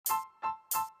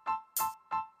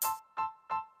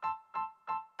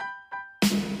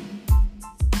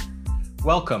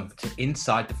Welcome to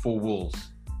Inside the Four Walls.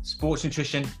 Sports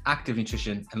nutrition, active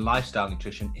nutrition, and lifestyle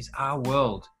nutrition is our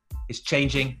world. It's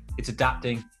changing, it's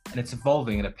adapting, and it's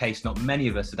evolving at a pace not many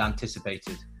of us had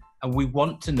anticipated. And we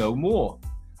want to know more.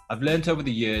 I've learned over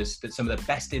the years that some of the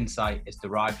best insight is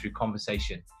derived through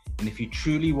conversation. And if you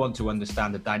truly want to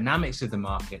understand the dynamics of the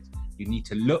market, you need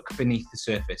to look beneath the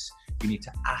surface. You need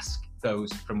to ask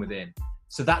those from within.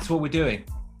 So that's what we're doing.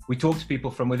 We talk to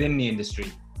people from within the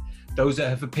industry, those that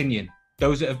have opinion,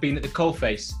 those that have been at the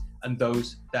coalface, and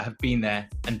those that have been there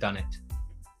and done it.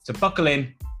 So buckle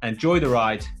in and enjoy the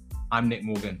ride. I'm Nick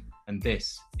Morgan, and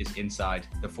this is Inside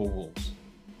the Four Walls.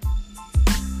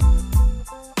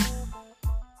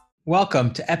 Welcome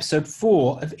to episode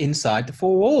 4 of Inside the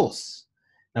Four Walls.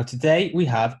 Now today we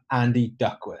have Andy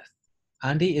Duckworth.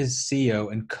 Andy is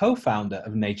CEO and co-founder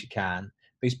of NatureCan,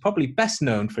 but he's probably best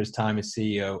known for his time as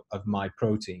CEO of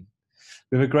MyProtein.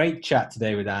 We have a great chat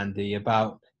today with Andy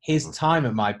about his time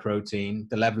at MyProtein,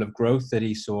 the level of growth that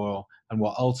he saw, and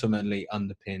what ultimately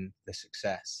underpinned the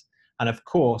success. And of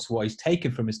course, what he's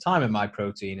taken from his time at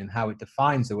MyProtein and how it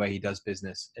defines the way he does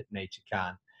business at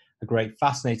NatureCan. A great,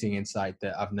 fascinating insight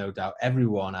that I've no doubt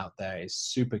everyone out there is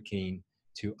super keen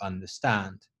to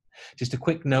understand. Just a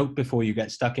quick note before you get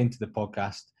stuck into the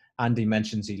podcast. Andy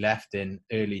mentions he left in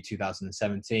early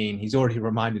 2017. He's already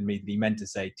reminded me that he meant to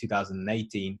say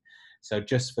 2018. So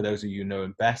just for those of you who know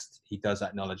him best, he does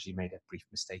acknowledge he made a brief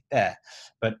mistake there.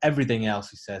 But everything else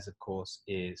he says, of course,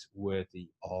 is worthy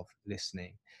of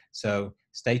listening. So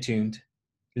stay tuned,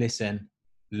 listen,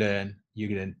 learn.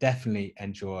 You're going to definitely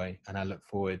enjoy, and I look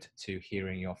forward to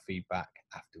hearing your feedback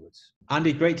afterwards.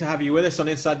 Andy, great to have you with us on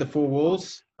Inside the Four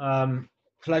Walls.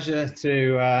 Pleasure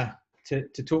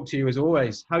to talk to you as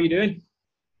always. How are you doing?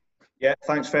 Yeah,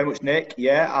 thanks very much, Nick.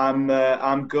 Yeah,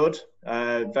 I'm good.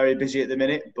 Very busy at the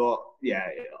minute, but yeah,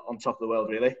 on top of the world,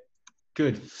 really.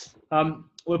 Good. Well,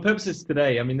 the purposes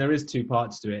today, I mean, there is 2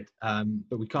 parts to it,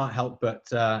 but we can't help but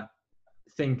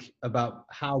think about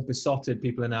how besotted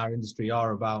people in our industry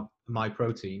are about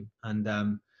MyProtein,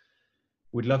 and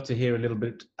we'd love to hear a little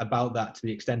bit about that to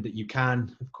the extent that you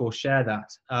can, of course, share that.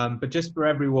 But just for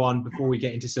everyone, before we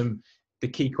get into the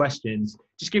key questions,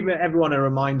 just give everyone a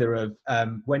reminder of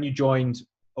when you joined,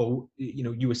 or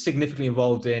you were significantly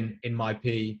involved in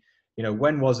MyP.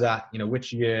 When was that?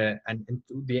 Which year, and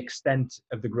the extent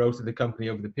of the growth of the company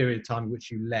over the period of time in which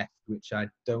you left, which I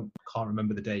can't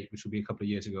remember the date, which will be a couple of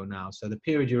years ago now. So the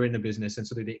period you're in the business and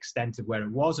sort of the extent of where it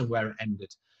was and where it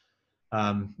ended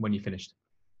when you finished.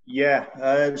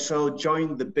 Yeah, so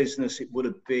joined the business, it would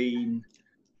have been,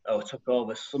 took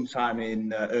over sometime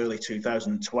in early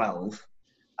 2012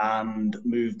 and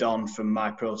moved on from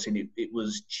MyProtein. It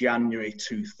was January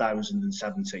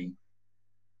 2017.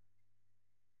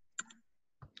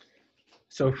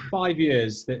 So 5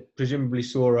 years that presumably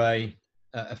saw a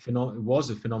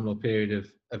phenomenal period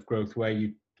of growth where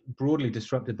you broadly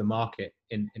disrupted the market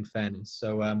in fairness.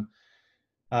 So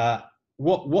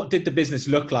what did the business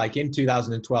look like in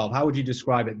 2012? How would you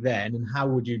describe it then, and how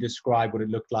would you describe what it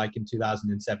looked like in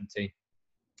 2017?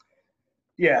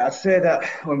 Yeah, I'd say that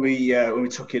when we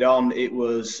took it on, it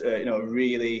was a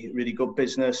really, really good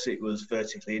business. It was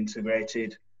vertically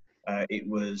integrated. It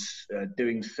was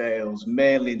doing sales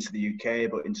mainly into the UK,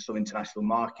 but into some international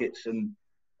markets, and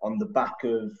on the back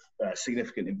of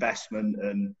significant investment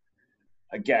and,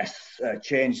 I guess,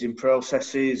 change in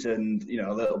processes and,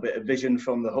 a little bit of vision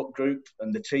from the Hook Group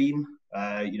and the team,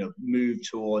 moved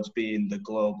towards being the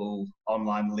global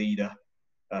online leader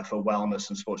for wellness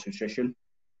and sports nutrition.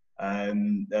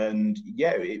 And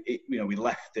yeah, we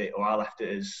left it, or I left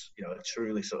it as, a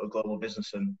truly sort of global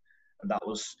business, and that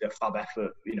was a fab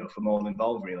effort, from all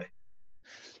involved, really.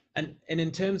 And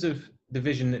in terms of the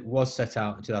vision that was set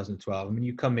out in 2012, I mean,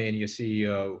 you come in, you're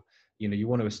CEO, you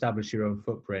want to establish your own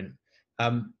footprint.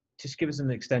 Just give us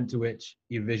an extent to which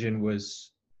your vision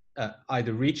was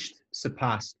either reached,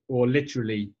 surpassed, or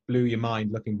literally blew your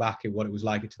mind looking back at what it was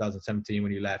like in 2017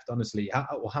 when you left. Honestly,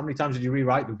 how many times did you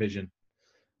rewrite the vision?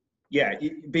 Yeah,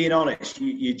 being honest,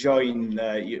 you join,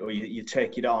 you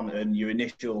take it on, and your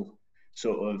initial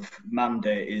sort of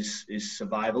mandate is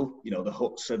survival. The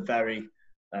Hook's a very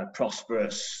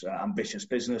prosperous, ambitious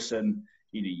business, and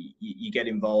you get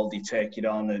involved, you take it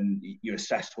on, and you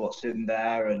assess what's in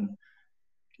there, and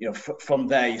from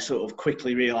there you sort of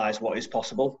quickly realise what is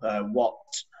possible. What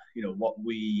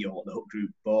we, or what the Hook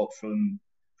Group bought from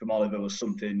Oliver was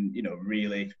something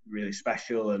really, really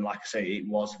special, and like I say, it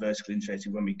was vertically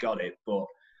integrated when we got it, but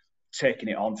taking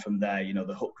it on from there,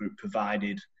 the Hook Group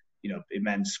provided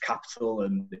immense capital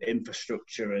and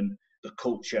infrastructure, and the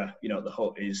culture, the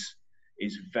Hook is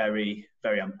very,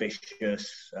 very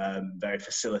ambitious, very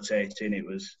facilitating. It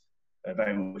was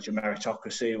very much a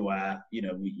meritocracy where,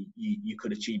 you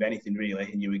could achieve anything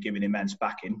really, and you were given immense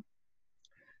backing.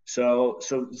 So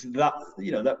that,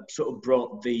 that sort of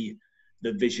brought the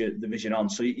vision on.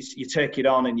 So you take it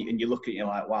on, and you look at it, you're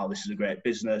like, wow, this is a great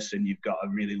business, and you've got a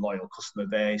really loyal customer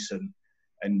base,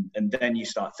 and then you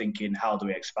start thinking, how do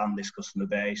we expand this customer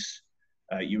base?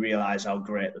 You realise how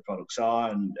great the products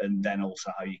are, and then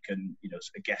also how you can,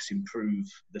 I guess, improve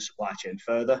the supply chain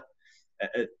further.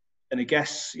 And I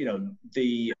guess,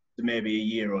 maybe a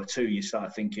year or two, you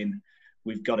start thinking,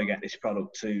 we've got to get this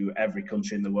product to every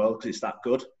country in the world because it's that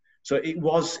good. So it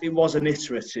was an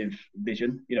iterative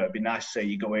vision. It'd be nice to say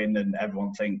you go in and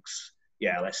everyone thinks,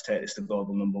 yeah, let's take this to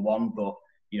global number one. But,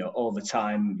 over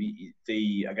time,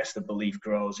 I guess the belief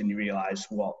grows, and you realise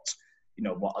what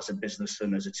as a business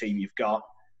and as a team you've got.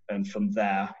 And from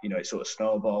there, it sort of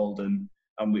snowballed, and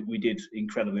we did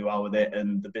incredibly well with it.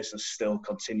 And the business still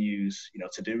continues,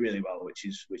 to do really well, which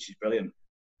is brilliant.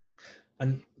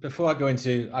 And before I go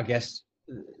into, I guess,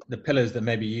 the pillars that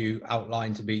maybe you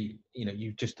outlined to be,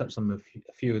 you've just touched on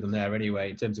a few of them there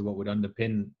anyway, in terms of what would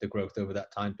underpin the growth over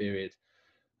that time period.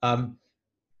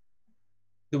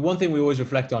 The one thing we always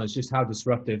reflect on is just how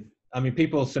disruptive. I mean,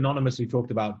 people synonymously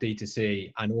talked about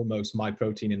D2C and almost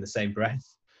MyProtein in the same breath,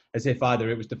 as if either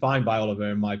it was defined by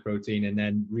Oliver and MyProtein and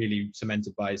then really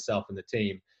cemented by himself and the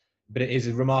team. But it is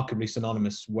a remarkably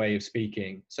synonymous way of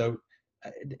speaking. So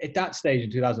at that stage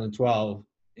in 2012,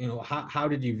 how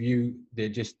did you view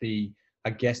the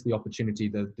opportunity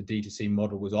that the D2C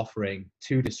model was offering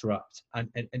to disrupt and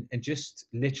just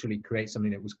literally create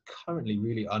something that was currently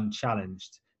really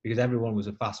unchallenged, because everyone was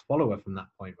a fast follower from that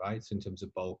point, right? In terms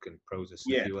of Bulk and Prosus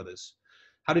and a few others.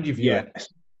 How did you view it?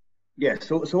 Yeah.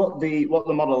 So what the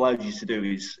model allows you to do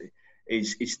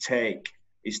is take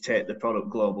the product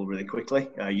global really quickly.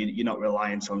 You're not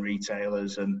reliant on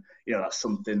retailers, and that's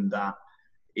something that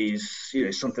is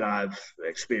something I've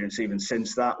experienced even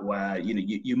since that, where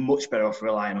you're much better off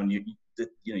relying on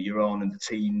your own and the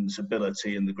team's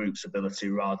ability and the group's ability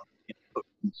rather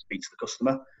than speak to the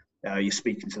customer. You're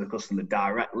speaking to the customer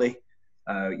directly.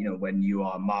 When you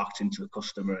are marketing to the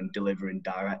customer and delivering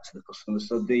direct to the customer.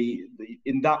 So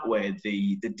in that way,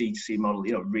 the D2C model,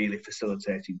 really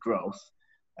facilitated growth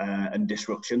and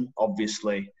disruption.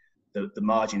 Obviously, the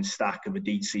margin stack of a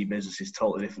D2C business is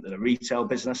totally different than a retail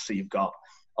business. So you've got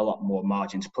a lot more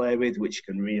margin to play with, which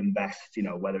you can reinvest,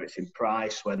 whether it's in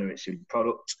price, whether it's in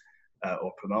product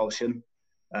or promotion.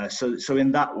 So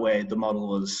in that way, the model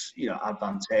was,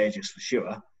 advantageous for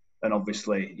sure. And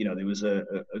obviously, there was a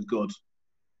good,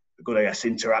 I guess,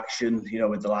 interaction,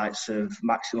 with the likes of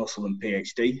Maximuscle and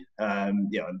PhD.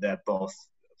 And they're both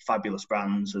fabulous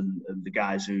brands, and the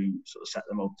guys who sort of set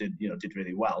them up did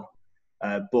really well.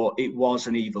 But it was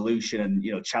an evolution,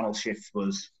 and channel shift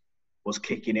was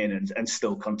kicking in and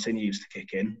still continues to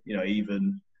kick in,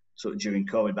 even sort of during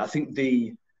COVID. But I think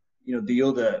the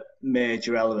other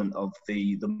major element of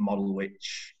the model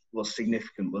which was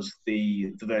significant was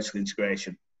the vertical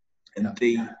integration. And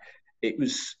it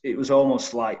was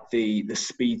almost like the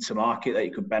speed to market that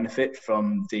you could benefit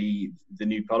from the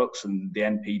new products and the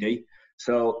NPD.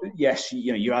 So yes,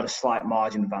 you had a slight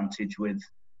margin advantage with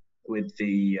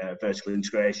the vertical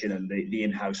integration and the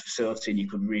in-house facility, and you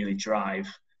could really drive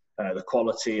the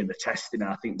quality and the testing. And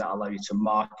I think that allowed you to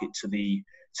market to the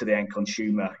end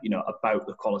consumer, about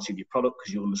the quality of your product,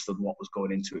 because you understood what was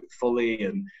going into it fully,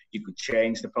 and you could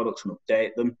change the products and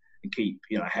update them and keep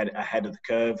ahead of the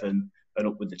curve and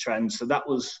up with the trends. So that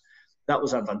was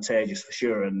advantageous for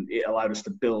sure, and it allowed us to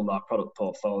build our product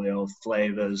portfolio,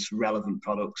 flavors, relevant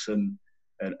products, and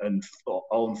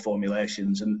own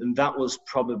formulations, and that was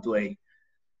probably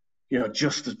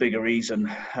just as big a reason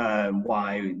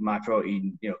why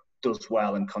MyProtein does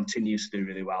well and continues to do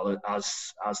really well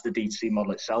as the D2C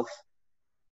model itself.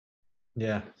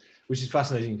 Yeah, which is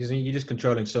fascinating, because you're just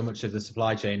controlling so much of the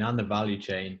supply chain and the value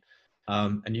chain,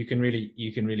 and you can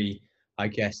really, I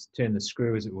guess, turn the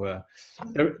screw, as it were.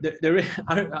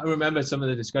 I remember some of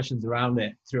the discussions around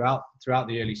it throughout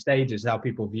the early stages, how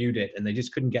people viewed it, and they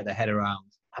just couldn't get their head around.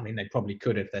 I mean, they probably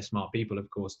could if they're smart people, of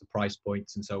course, the price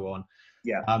points and so on.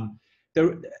 Yeah.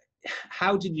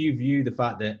 How did you view the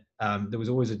fact that there was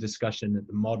always a discussion that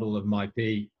the model of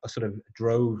MyP sort of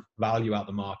drove value out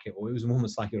the market, or it was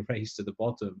almost like a race to the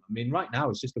bottom? I mean, right now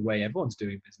it's just the way everyone's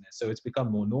doing business, so it's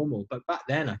become more normal. But back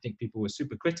then, I think people were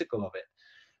super critical of it.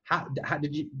 How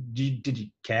did you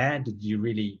care? Did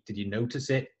you notice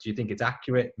it? Do you think it's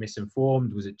accurate,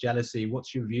 misinformed? Was it jealousy?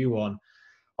 What's your view on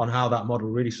how that model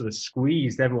really sort of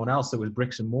squeezed everyone else that was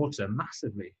bricks and mortar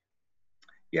massively?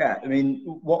 Yeah, I mean,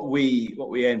 what we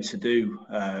aim to do,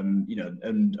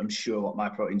 and I'm sure what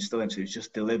MyProtein still aim to do, is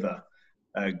just deliver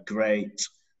great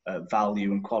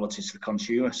value and quality to the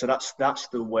consumer. So that's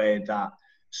the way that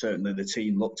certainly the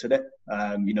team looked at it.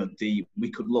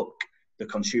 We could look the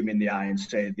consumer in the eye and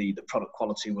say the product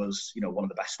quality was, one of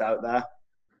the best out there.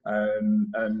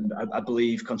 And I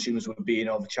believe consumers were being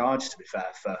overcharged, to be fair,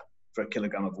 for a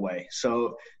kilogram of whey.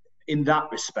 So in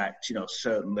that respect,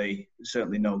 certainly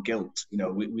no guilt.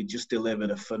 We just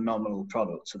delivered a phenomenal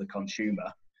product to the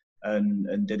consumer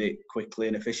and did it quickly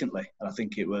and efficiently. And I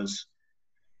think it was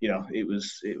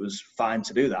fine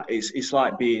to do that. It's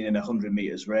like being in a 100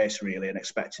 meters race really and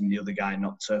expecting the other guy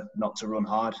not to run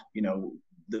hard.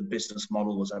 The business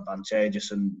model was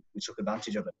advantageous and we took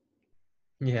advantage of it.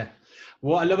 Yeah.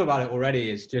 What I love about it already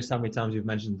is just how many times you've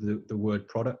mentioned the word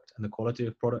product and the quality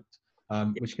of product,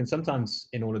 which can sometimes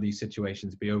in all of these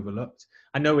situations be overlooked.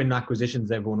 I know in acquisitions,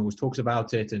 everyone always talks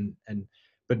about it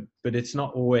but it's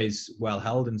not always well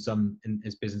held in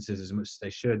as businesses as much as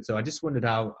they should. So I just wondered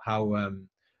how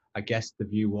I guess the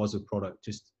view was of product,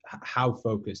 just how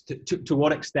focused, to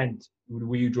what extent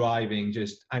were you driving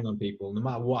just hang on people, no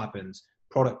matter what happens,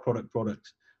 product.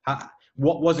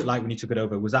 What was it like when you took it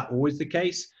over? Was that always the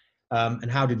case? And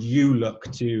how did you look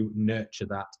to nurture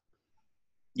that?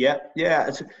 Yeah.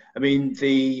 I mean,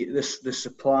 the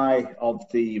supply of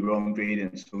the raw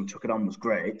ingredients when we took it on was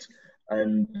great.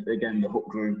 And again, the Hook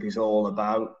Group is all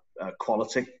about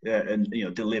quality and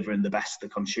delivering the best to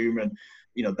the consumer. And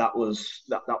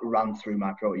that ran through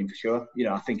MyProtein for sure.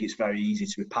 I think it's very easy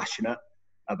to be passionate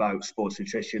about sports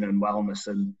nutrition and wellness,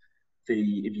 and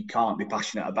if you can't be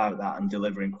passionate about that and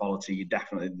delivering quality, you're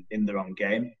definitely in the wrong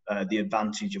game. The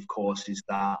advantage, of course, is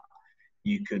that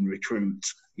you can recruit,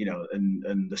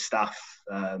 and the staff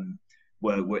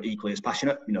were equally as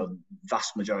passionate.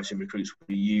 Vast majority of recruits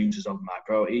were users of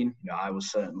MyProtein. I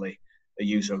was certainly a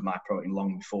user of MyProtein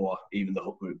long before even the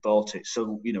Hook Group bought it.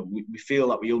 So, we feel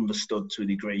that we understood to a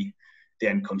degree the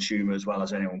end consumer as well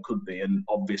as anyone could be. And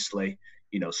obviously,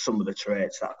 some of the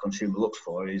traits that a consumer looks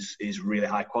for is really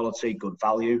high quality, good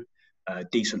value,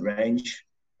 decent range,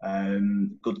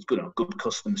 good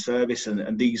customer service.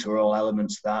 And these were all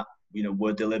elements that,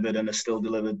 were delivered and are still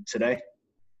delivered today.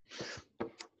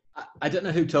 I don't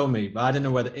know who told me, but I don't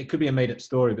know whether it could be a made up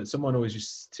story, but someone always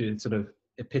used to sort of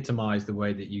epitomize the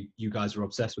way that you guys are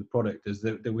obsessed with product as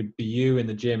there would be you in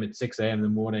the gym at 6 a.m. in the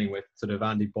morning with sort of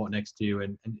Andy Bott next to you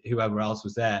and whoever else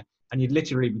was there. And you'd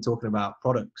literally be talking about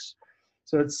products.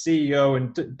 So it's CEO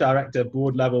and director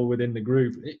board level within the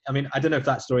group. I mean, I don't know if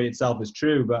that story itself is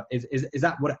true, but is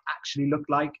that what it actually looked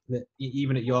like? That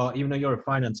even though you're a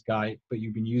finance guy, but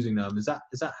you've been using them, is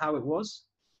that how it was?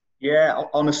 Yeah,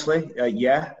 honestly,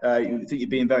 yeah. I think you're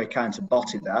being very kind to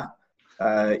Botty there.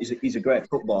 He's a great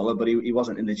footballer, but he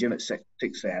wasn't in the gym at 6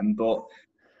 a.m. But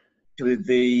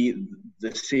the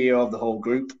CEO of the whole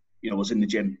group, was in the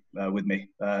gym with me,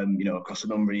 across a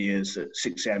number of years at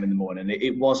 6 a.m. in the morning.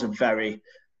 It was a very,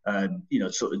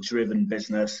 sort of driven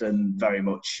business and very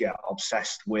much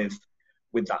obsessed with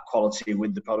that quality,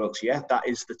 with the products. Yeah, that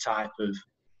is the type of,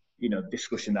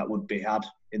 discussion that would be had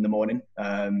in the morning.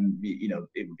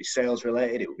 It would be sales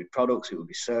related, it would be products, it would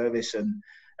be service, and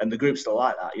the group's still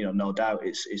like that. No doubt,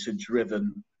 it's a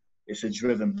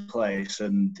driven place,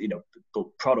 and but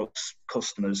products,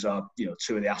 customers are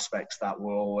two of the aspects that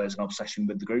were always an obsession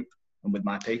with the group and with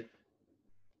MyP.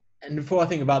 And before I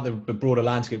think about the broader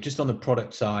landscape, just on the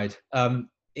product side,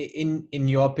 in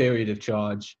your period of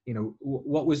charge,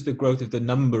 what was the growth of the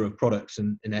number of products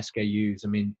and SKUs? I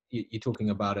mean, you're talking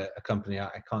about a company,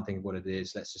 I can't think of what it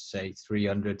is, let's just say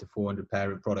 300 to 400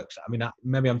 pair of products. I mean,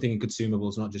 maybe I'm thinking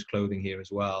consumables, not just clothing here as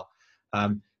well,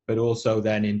 but also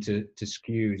then into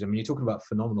SKUs. I mean, you're talking about a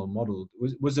phenomenal model.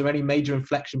 Was there any major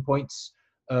inflection points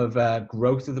of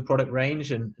growth of the product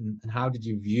range, and how did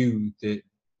you view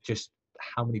just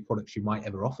how many products you might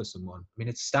ever offer someone? I mean,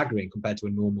 it's staggering compared to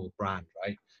a normal brand,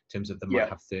 right? In terms of they might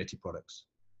have 30 products.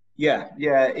 Yeah.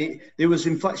 There was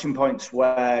inflection points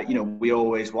where, we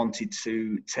always wanted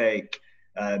to take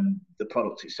the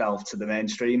product itself to the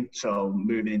mainstream. So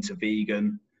moving into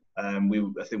vegan, I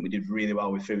think we did really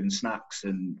well with food and snacks,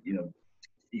 and,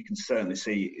 you can certainly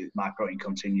see MyProtein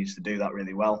continues to do that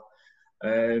really well.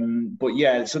 But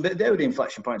yeah, so they were the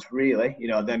inflection points really.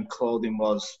 Then clothing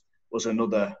was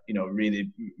another,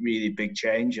 really, really big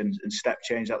change and step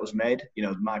change that was made.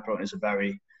 MyProtein is a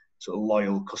very sort of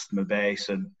loyal customer base,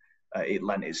 and it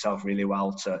lent itself really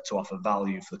well to offer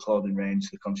value for the clothing range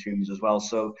to the consumers as well.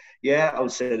 So yeah, I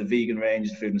would say the vegan range,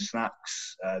 the food and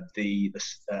snacks, and the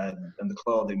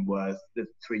clothing were the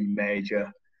three major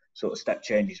sort of step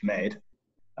changes made.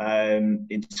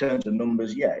 In terms of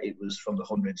numbers, yeah, it was from the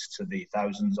hundreds to the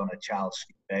thousands on a child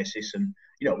basis. And,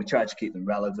 we tried to keep them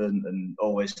relevant and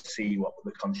always see what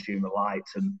the consumer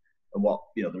liked and what,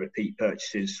 the repeat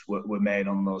purchases were made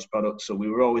on those products. So we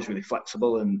were always really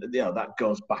flexible. And, that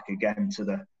goes back again to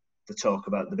the talk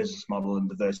about the business model and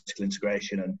the vertical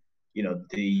integration and,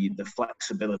 the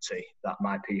flexibility that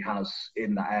MyP has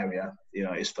in that area,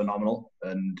 is phenomenal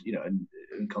and,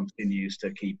 and continues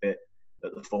to keep it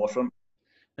at the forefront.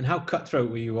 And how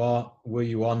cutthroat were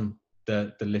you on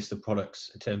the list of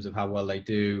products in terms of how well they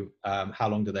do? How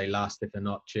long do they last if they're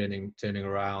not turning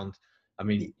around? I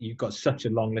mean, you've got such a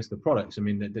long list of products. I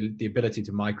mean, the ability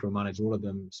to micromanage all of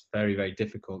them is very, very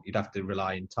difficult. You'd have to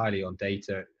rely entirely on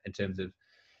data in terms of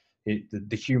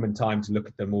the human time to look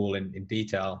at them all in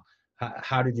detail.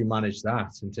 How did you manage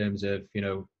that in terms of,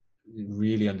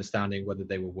 really understanding whether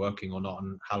they were working or not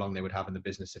and how long they would have in the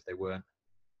business if they weren't?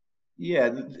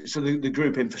 Yeah, so the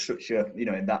group infrastructure,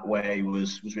 in that way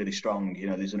was really strong.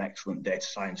 There's an excellent data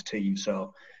science team.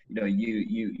 So,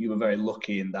 you were very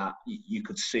lucky in that you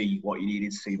could see what you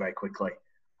needed to see very quickly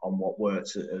on what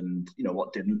worked and,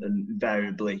 what didn't. And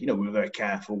invariably, we were very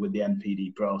careful with the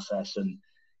NPD process. And,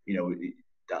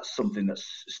 that's something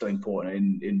that's still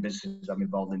important in businesses I'm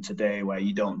involved in today, where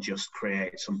you don't just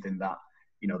create something that,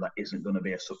 that isn't going to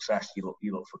be a success. You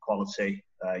look for quality,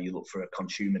 you look for a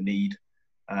consumer need.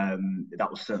 That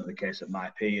was certainly the case at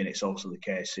MyP, and it's also the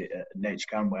case at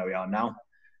NatureCan, where we are now.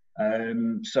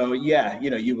 So yeah,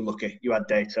 you were lucky. You had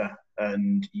data,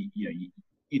 and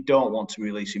you don't want to be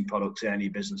releasing products in any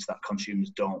business that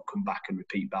consumers don't come back and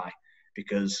repeat buy,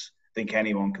 because I think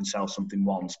anyone can sell something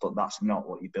once, but that's not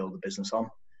what you build a business on.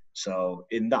 So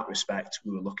in that respect,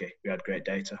 we were lucky. We had great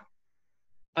data.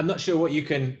 I'm not sure what you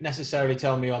can necessarily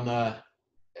tell me on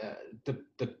the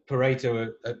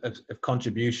Pareto of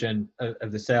contribution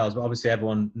of the sales, but obviously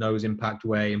everyone knows Impact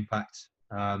Whey,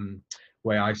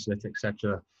 Whey Isolate,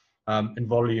 etc. And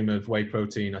volume of whey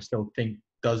protein, I still think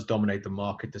does dominate the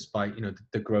market, despite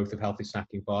the growth of healthy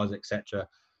snacking bars, etc.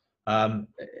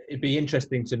 It'd be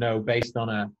interesting to know, based on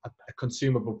a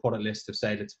consumable product list of,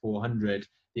 say, that's 400,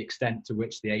 the extent to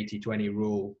which the 80-20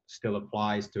 rule still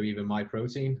applies to even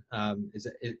MyProtein.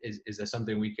 Is there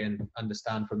something we can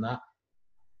understand from that?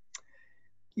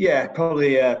 Yeah,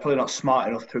 probably not smart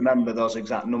enough to remember those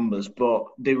exact numbers, but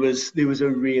there was a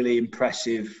really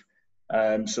impressive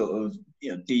sort of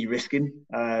de-risking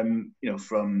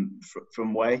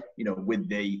from whey, with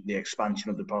the expansion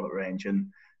of the product range. And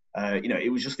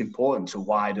it was just important to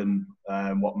widen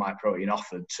what MyProtein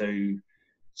offered to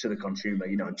the consumer,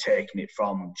 and taking it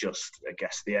from just, I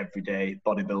guess, the everyday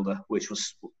bodybuilder, which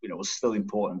was was still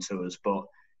important to us, but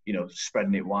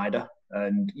spreading it wider.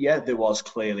 And yeah, there was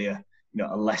clearly a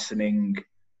lessening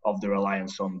of the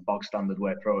reliance on bog standard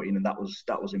whey protein, and that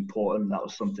was important. That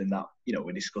was something that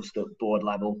we discussed at board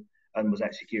level and was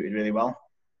executed really well.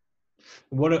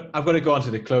 I've got to go on to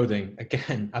the clothing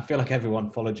again. I feel like everyone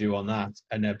followed you on that,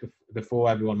 and before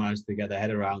everyone managed to get their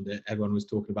head around it, everyone was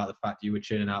talking about the fact you were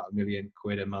churning out £1 million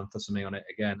a month or something on it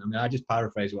again. I mean, I just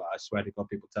paraphrase what I swear to God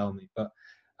people tell me, but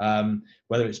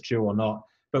whether it's true or not.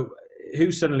 But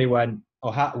who suddenly went,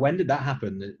 or when did that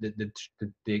happen?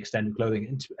 The extended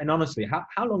clothing, and honestly,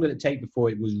 how long did it take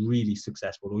before it was really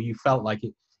successful, or you felt like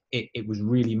it was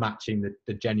really matching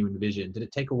the genuine vision? Did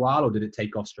it take a while, or did it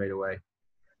take off straight away?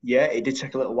 Yeah, it did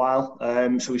take a little while.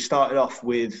 So we started off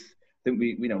with, I think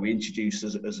we introduced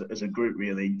as a group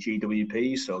really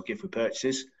GWP, so gift with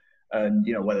purchases, and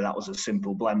whether that was a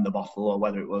simple blend the bottle or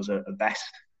whether it was a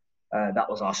vest, that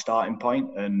was our starting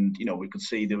point. And we could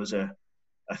see there was a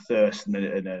thirst and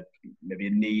maybe a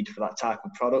need for that type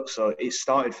of product. So it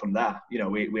started from there.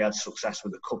 We had success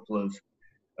with a couple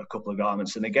of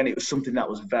garments, and again, it was something that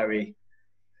was very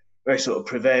sort of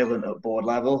prevalent at board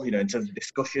level, in terms of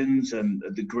discussions, and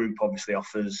the group obviously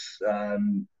offers,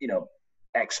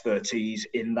 expertise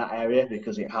in that area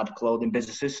because it had clothing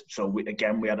businesses. So we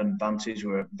had an advantage.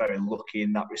 We were very lucky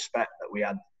in that respect that we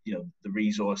had, the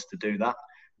resource to do that,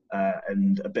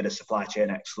 and a bit of supply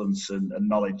chain excellence and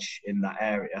knowledge in that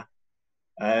area.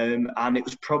 And it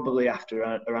was probably after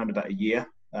around about a year,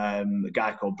 a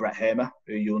guy called Brett Hamer,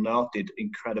 who you'll know, did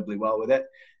incredibly well with it.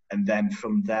 And then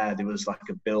from there was like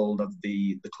a build of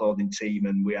the clothing team,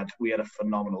 and we had a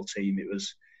phenomenal team.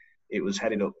 It was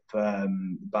headed up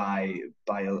by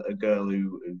a girl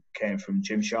who came from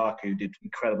Gymshark, who did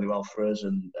incredibly well for us,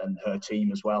 and her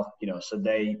team as well. So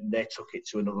they took it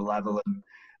to another level. And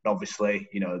obviously,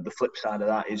 the flip side of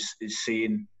that is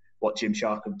seeing what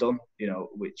Gymshark have done,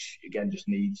 which again just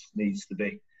needs to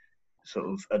be sort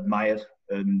of admired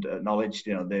and acknowledged.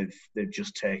 They've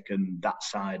just taken that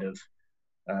side of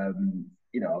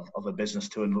of a business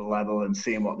to another level, and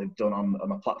seeing what they've done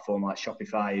on a platform like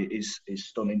Shopify is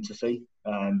stunning to see.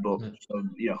 But so,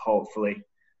 hopefully,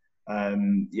 I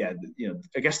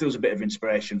guess there was a bit of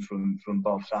inspiration from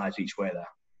both sides each way there.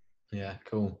 Yeah,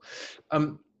 cool.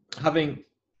 Having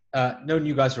known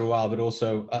you guys for a while, but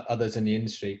also others in the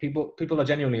industry, people are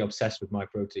genuinely obsessed with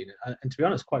MyProtein, and to be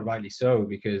honest, quite rightly so,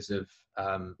 because of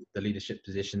the leadership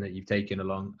position that you've taken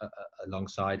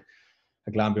alongside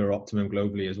Glanbia or Optimum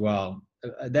globally as well.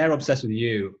 They're obsessed with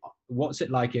you. What's it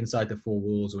like inside the four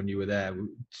walls when you were there?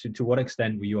 To what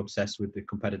extent were you obsessed with the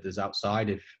competitors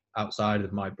outside of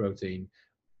MyProtein?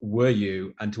 Were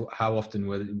you, and how often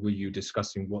were you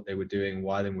discussing what they were doing,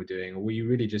 why they were doing, or were you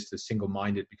really just as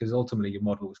single-minded? Because ultimately your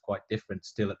model was quite different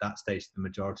still at that stage to the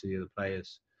majority of the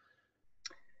players.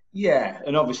 Yeah,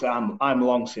 and obviously I'm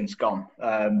long since gone.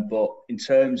 But in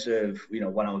terms of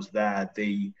when I was there,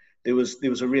 there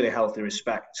was a really healthy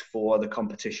respect for the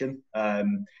competition.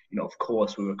 Of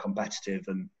course we were competitive,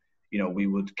 and we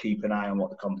would keep an eye on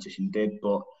what the competition did.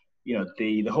 But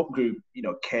the Hub Group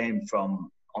came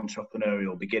from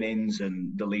entrepreneurial beginnings,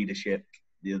 and the leadership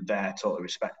there totally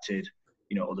respected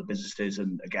other businesses,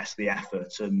 and I guess the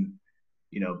effort and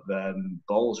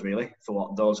balls really for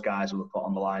what those guys would put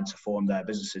on the line to form their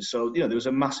businesses. So there was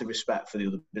a massive respect for the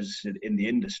other businesses in the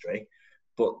industry,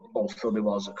 but also there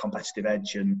was a competitive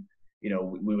edge, and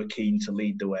we were keen to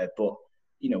lead the way. But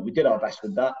we did our best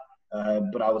with that.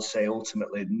 But I would say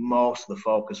ultimately most of the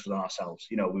focus was on ourselves.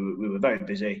 We were very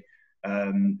busy.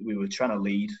 We were trying to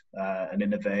lead and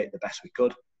innovate the best we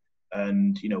could,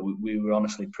 and we were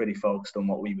honestly pretty focused on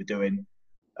what we were doing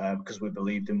because we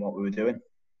believed in what we were doing.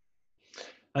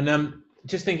 And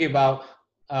just thinking about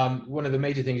one of the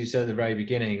major things you said at the very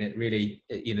beginning, that really,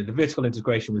 the vertical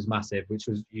integration was massive, which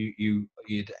was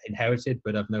you'd inherited,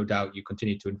 but I've no doubt you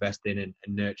continue to invest in and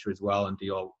nurture as well under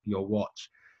your watch.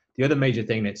 The other major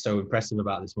thing that's so impressive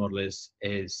about this model is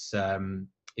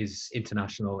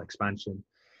international expansion.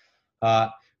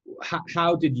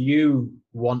 How did you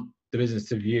want the business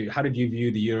to view? How did you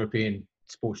view the European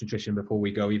sports nutrition before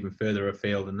we go even further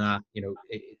afield than that?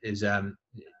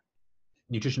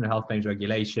 Nutritional health claims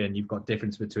regulation. You've got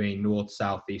difference between north,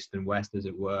 south, east, and west, as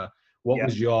it were.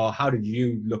 How did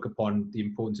you look upon the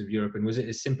importance of Europe? And was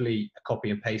it simply a copy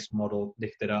and paste model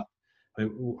lifted up?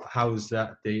 How's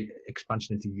that the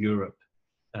expansion into Europe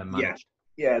managed?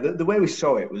 Yeah. The way we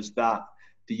saw it was that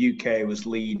the UK was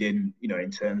leading,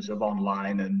 in terms of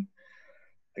online, and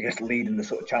I guess leading the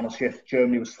sort of channel shift.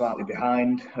 Germany was slightly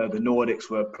behind. The Nordics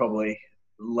were probably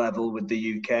level with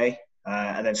the UK.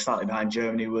 And then slightly behind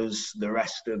Germany was the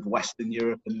rest of Western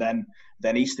Europe, and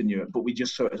then Eastern Europe. But we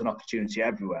just saw it as an opportunity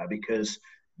everywhere, because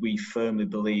we firmly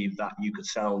believe that you could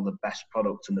sell the best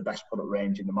product and the best product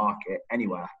range in the market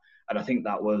anywhere. And I think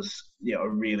that was a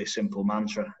really simple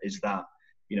mantra, is that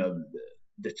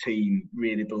the team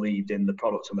really believed in the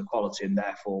product and the quality, and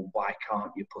therefore why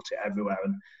can't you put it everywhere?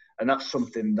 And that's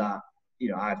something that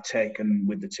I've taken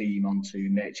with the team onto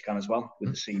NatureCan as well,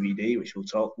 with the CBD, which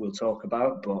we'll talk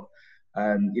about. But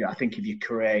I think if you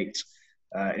create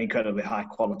an incredibly high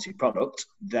quality product,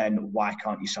 then why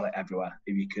can't you sell it everywhere?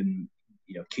 If you can,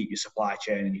 keep your supply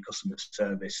chain and your customer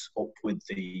service up with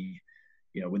the,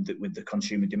 with the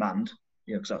consumer demand,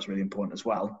 because that's really important as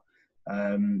well.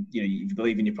 If you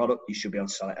believe in your product, you should be able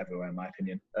to sell it everywhere, in my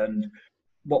opinion. And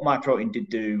what MyProtein did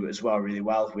do as well really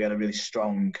well, we had a really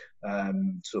strong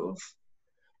sort of,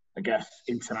 I guess,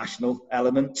 international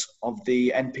element of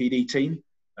the NPD team.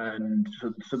 And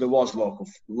so there was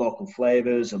local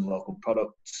flavors and local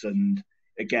products, and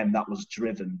again that was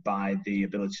driven by the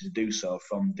ability to do so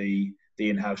from the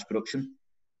in-house production.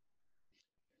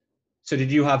 So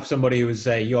did you have somebody who was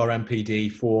your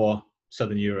NPD for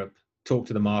Southern Europe, talk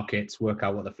to the markets, work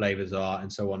out what the flavors are,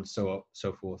 and so on, so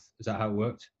forth? Is that how it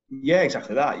worked? Yeah,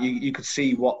 exactly that. You could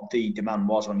see what the demand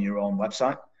was on your own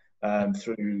website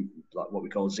through like what we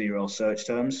call zero search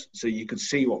terms. So you could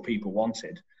see what people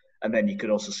wanted. And then you could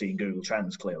also see in Google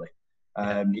Trends clearly,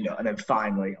 and then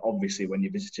finally, obviously, when you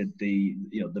visited the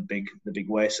big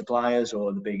waste suppliers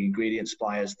or the big ingredient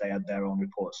suppliers, they had their own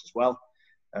reports as well.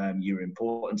 You were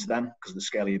important to them because of the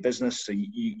scale of your business, so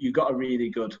you got a really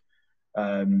good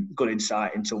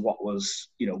insight into what was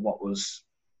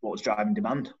driving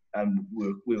demand, and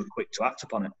we were quick to act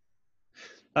upon it.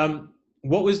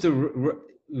 What was the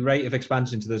rate of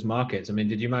expansion to those markets? I mean,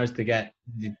 did you manage to get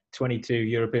the 22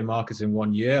 European markets in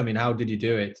 1 year? I mean, how did you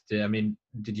do it?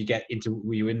 Did you get into,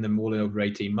 were you in them all in over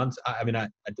 18 months? I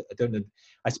don't know.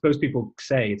 I suppose people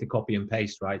say it's a copy and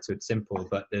paste, right? So it's simple,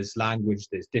 but there's language,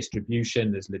 there's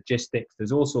distribution, there's logistics,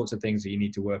 there's all sorts of things that you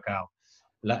need to work out.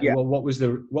 Yeah. What was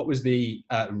the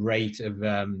rate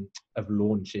of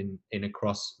launch in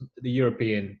across the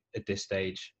European at this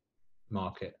stage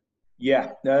market?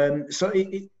 Yeah. So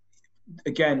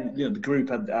again, the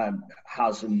group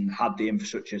hasn't had the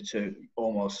infrastructure to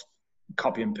almost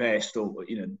copy and paste, or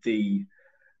the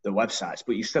websites,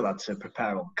 but you still had to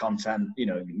prepare all the content.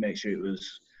 Make sure it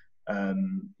was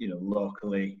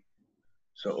locally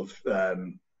sort of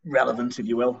relevant, if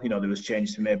you will. There was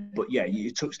change to make, but yeah,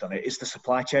 you touched on it. It's the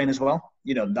supply chain as well.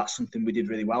 That's something we did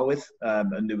really well with,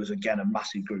 and there was again a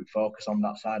massive group focus on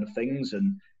that side of things,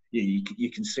 and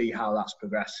you can see how that's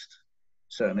progressed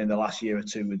certainly in the last year or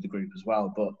two with the group as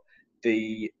well. But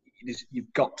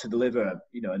you've got to deliver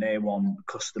an A1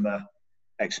 customer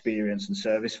experience and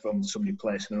service from somebody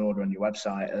placing an order on your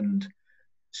website, and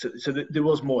so there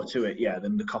was more to it, yeah,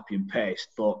 than the copy and paste.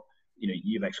 But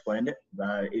you've explained it.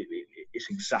 It's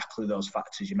exactly those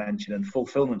factors you mentioned, and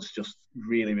fulfillment's just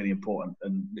really, really important.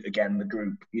 And again, the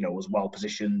group, was well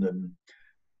positioned and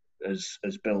has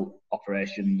built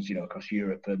operations, across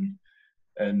Europe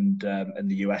and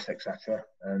the US, etc.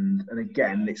 And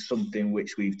again, it's something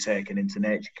which we've taken into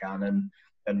NatureCan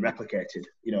and replicated.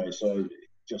 So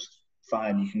just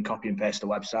fine, you can copy and paste a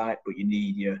website, but you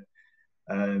need your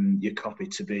copy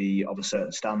to be of a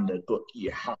certain standard, but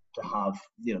you have to have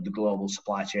the global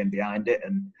supply chain behind it,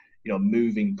 and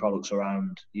moving products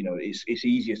around. It's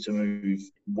easier to move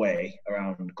whey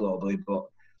around globally, but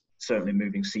certainly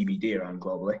moving CBD around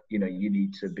globally, you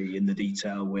need to be in the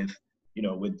detail with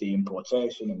the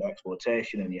importation and the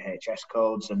exportation and your HS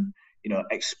codes, and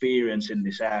experience in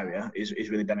this area is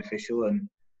really beneficial,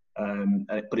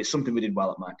 but it's something we did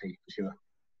well at MyPea for sure.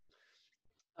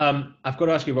 I've got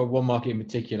to ask you about one market in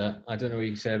particular. I don't know what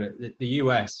you said, but the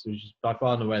US, which is by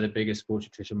far and away the biggest sports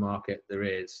nutrition market there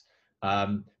is,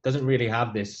 doesn't really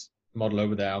have this model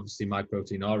over there. Obviously,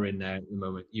 MyProtein are in there at the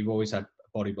moment. You've always had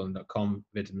bodybuilding.com,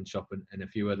 Vitamin Shop, and a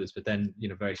few others, but then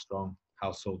very strong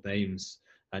household names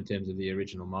in terms of the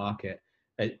original market.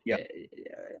 Yeah.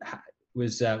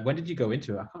 When did you go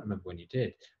into it? I can't remember when you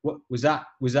did. What was that?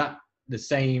 Was that the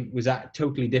same? Was that a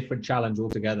totally different challenge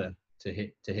altogether to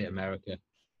hit America?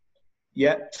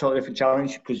 Yeah, totally different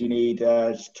challenge, because you need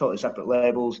totally separate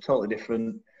labels, totally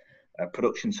different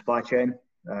production supply chain,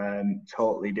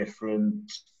 totally different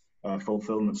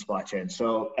fulfillment supply chain.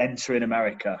 So entering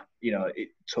America, it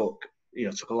took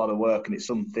a lot of work, and it's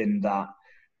something that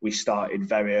we started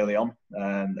very early on.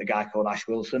 A guy called Ash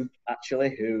Wilson,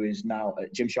 actually, who is now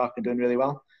at Gymshark and doing really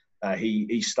well.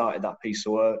 He started that piece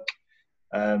of work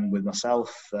with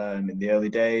myself in the early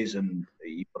days, and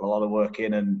he put a lot of work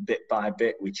in, and bit by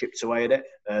bit we chipped away at it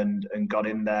and got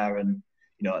in there, and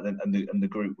the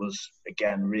group was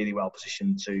again really well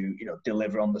positioned to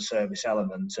deliver on the service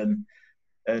element,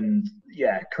 and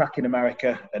yeah, cracking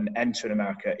America and entering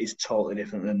America is totally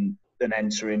different than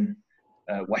entering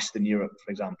Western Europe,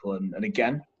 for example, and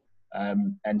again,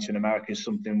 entering America is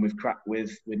something we've cracked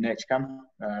with NatureCan.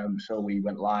 So we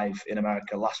went live in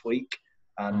America last week,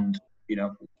 and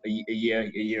a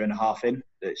year and a half in,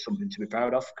 it's something to be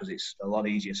proud of, because it's a lot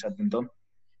easier said than done.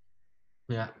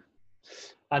 Yeah.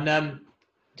 And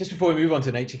just before we move on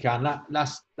to NatureCan,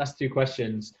 last two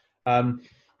questions.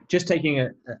 Just taking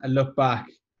a look back,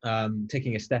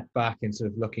 taking a step back and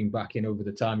sort of looking back in over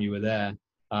the time you were there.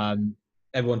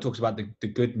 Everyone talks about the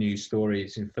good news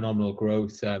stories and phenomenal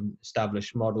growth,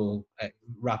 established model,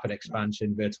 rapid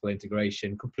expansion, vertical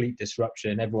integration, complete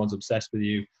disruption. Everyone's obsessed with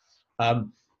you.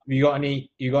 You got any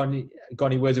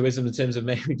words of wisdom in terms of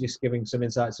maybe just giving some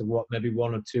insights of what maybe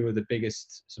one or two of the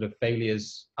biggest sort of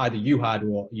failures either you had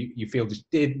or you feel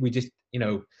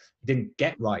didn't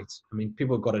get right? I mean,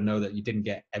 people have got to know that you didn't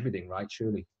get everything right,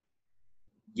 surely.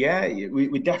 Yeah,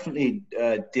 we definitely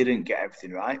didn't get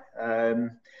everything right.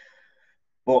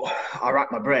 But I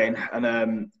racked my brain, and I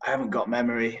haven't got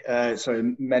many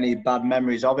bad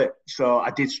memories of it. So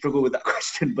I did struggle with that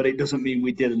question, but it doesn't mean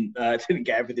we didn't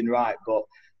get everything right. But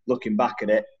looking back at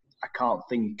it, I can't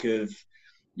think of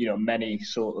many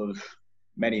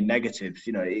negatives.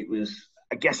 It was,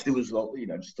 I guess there was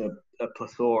just a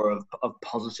plethora of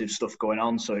positive stuff going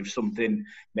on. So if something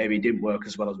maybe didn't work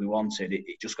as well as we wanted, it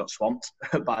just got swamped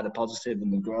by the positive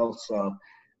and the growth. So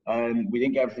we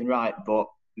didn't get everything right, but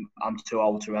I'm too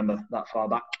old to remember that far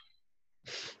back.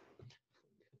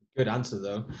 Good answer,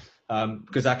 though,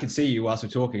 because I can see you whilst we're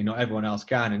talking. Not everyone else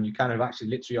can, and you kind of actually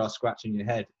literally are scratching your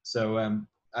head. So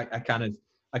I kind of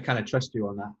trust you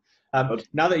on that.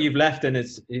 Now that you've left and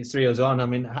it's 3 years on, I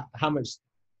mean, how much?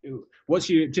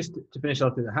 Just to finish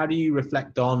off? How do you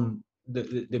reflect on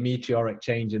the meteoric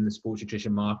change in the sports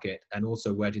nutrition market, and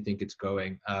also where do you think it's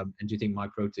going? And do you think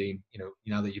MyProtein,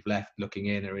 now that you've left, looking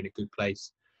in, are in a good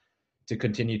place? to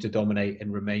continue to dominate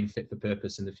and remain fit for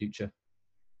purpose in the future?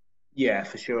 Yeah,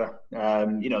 for sure.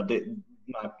 You know,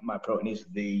 my protein is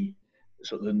the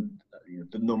sort of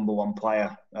the number one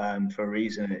player for a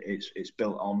reason. It's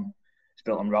built on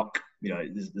rock. You know,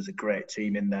 there's a great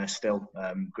team in there still,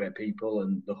 great people,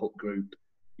 and the Hook Group,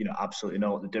 you know, absolutely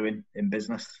know what they're doing in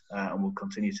business, and will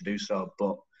continue to do so.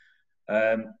 But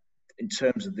in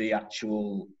terms of the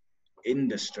actual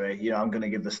industry, you know, I'm going to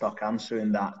give the stock answer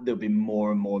in that there'll be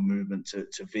more and more movement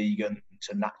to vegan,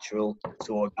 to natural,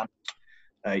 to organic.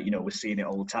 You know, we're seeing it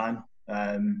all the time.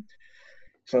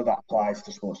 So that applies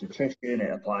to sports nutrition,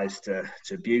 it applies to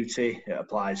beauty, it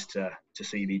applies to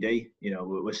CBD. You know,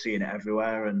 we're seeing it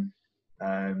everywhere, and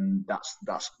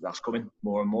that's coming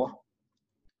more and more.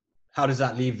 How does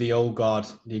that leave the old guard,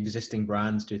 the existing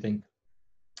brands, do you think?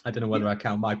 I don't know whether I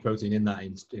count MyProtein in that,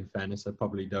 in fairness. I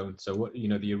probably don't. So what, you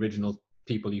know, the original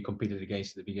people you competed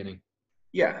against at the beginning?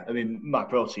 Yeah, I mean,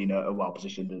 MyProtein are well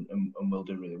positioned and will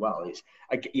do really well.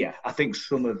 I think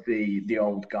some of the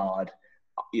old guard,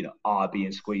 you know, are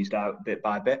being squeezed out bit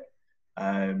by bit.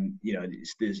 You know,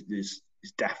 there's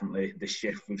definitely the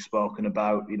shift we've spoken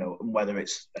about. You know, whether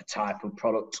it's a type of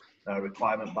product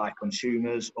requirement by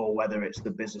consumers or whether it's the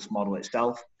business model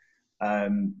itself.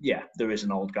 Yeah, there is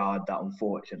an old guard that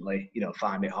unfortunately, you know,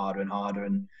 find it harder and harder,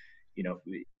 and you know,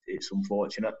 it's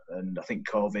unfortunate. And I think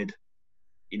COVID,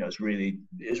 you know, it's really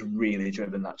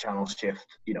driven that channel shift,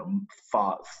 you know,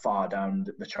 far down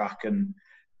the track, and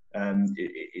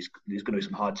there's going to be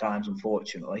some hard times,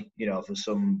 unfortunately, you know, for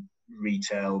some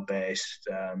retail-based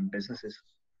businesses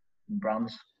and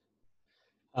brands.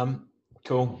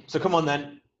 Cool. So come on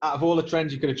then. Out of all the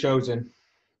trends you could have chosen,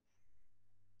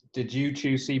 did you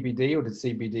choose CBD or did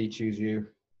CBD choose you?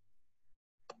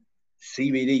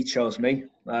 CBD chose me.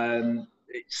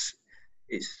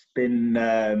 It's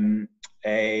been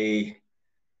a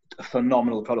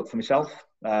phenomenal product for myself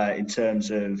in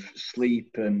terms of sleep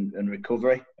and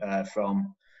recovery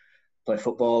from play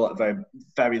football at a very,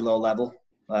 very low level,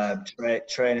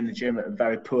 train in the gym at a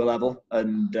very poor level,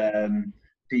 and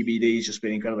CBD has just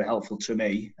been incredibly helpful to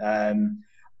me.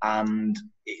 And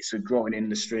it's a growing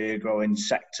industry, a growing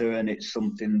sector, and it's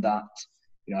something that,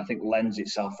 you know, I think lends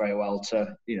itself very well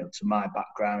to, you know, to my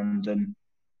background,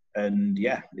 and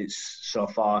yeah, it's so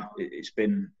far it's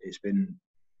been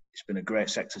a great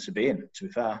sector to be in, to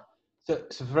be fair.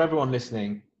 So for everyone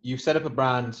listening, you've set up a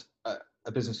brand,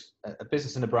 a business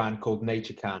and a brand called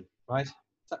Nature Can, right? Is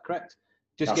that correct?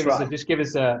 Just give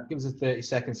us a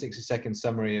 30-second, 60-second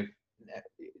summary of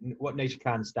what Nature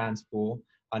Can stands for,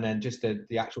 and then just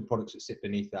the actual products that sit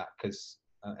beneath that, because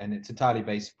and it's entirely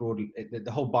based broadly.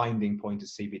 The whole binding point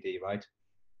is CBD, right? Is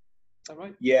that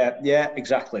right? Yeah,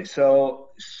 exactly. So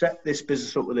set this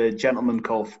business up with a gentleman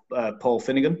called Paul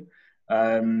Finnegan.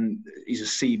 He's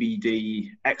a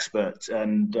CBD expert,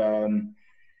 and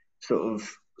sort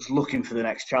of was looking for the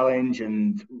next challenge,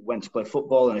 and went to play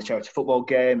football in a charity football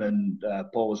game, and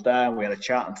Paul was there, and we had a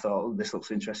chat and thought, oh, this looks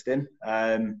interesting.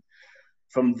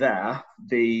 From there,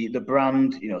 the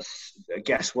brand, you know, I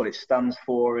guess what it stands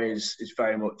for is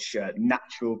very much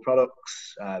natural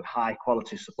products, high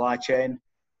quality supply chain,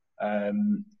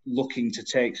 looking to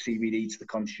take CBD to the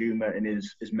consumer in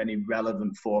as many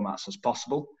relevant formats as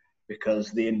possible,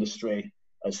 because the industry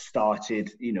has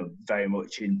started, you know, very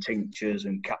much in tinctures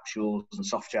and capsules and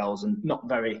soft gels, and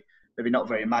maybe not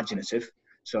very imaginative.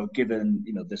 So given,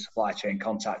 you know, the supply chain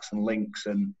contacts and links,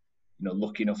 and, you know,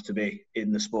 lucky enough to be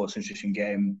in the sports nutrition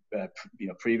game, you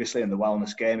know, previously in the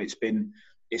wellness game, it's been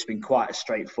quite a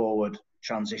straightforward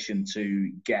transition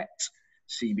to get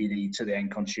CBD to the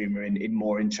end consumer in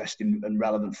more interesting and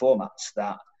relevant formats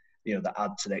that, you know, that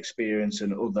add to the experience,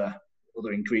 and other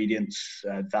ingredients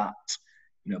that,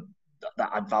 you know,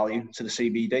 that add value to the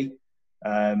CBD.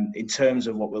 In terms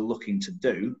of what we're looking to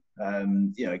do,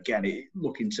 you know, again,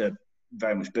 looking to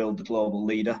very much build the global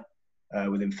leader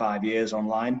within 5 years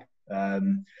online.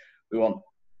 We want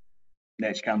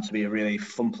Nature Can to be a really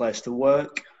fun place to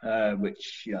work,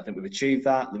 which, you know, I think we've achieved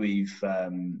that. We've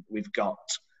got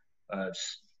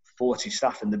 40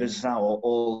 staff in the business now,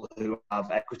 all who have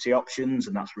equity options,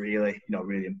 and that's really, you know,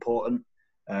 really important,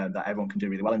 that everyone can do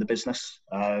really well in the business.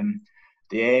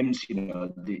 The aims, you know,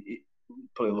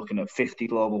 probably looking at 50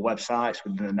 global websites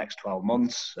within the next 12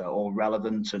 months, all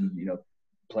relevant, and, you know,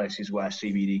 places where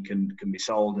CBD can be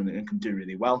sold and can do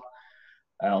really well.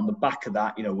 On the back of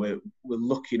that, you know, we're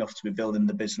lucky enough to be building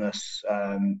the business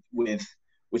with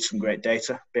some great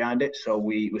data behind it. So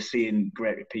we're seeing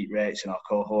great repeat rates in our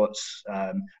cohorts,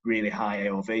 really high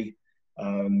AOV.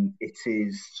 It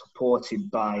is supported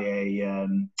by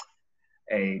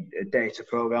a data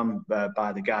program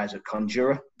by the guys at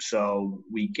Conjura. So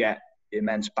we get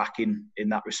immense backing in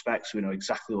that respect. So we know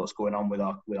exactly what's going on with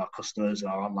our customers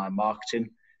and our online marketing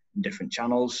in different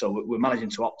channels. So we're managing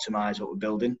to optimize what we're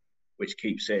building, which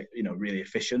keeps it, really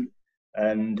efficient.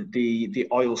 And the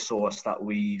oil source that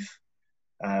we've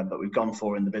gone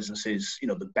for in the business is,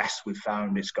 the best we've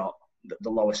found. It's got the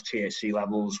lowest THC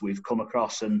levels we've come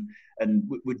across, and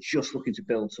we're just looking to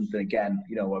build something again,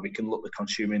 where we can look the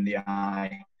consumer in the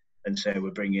eye and say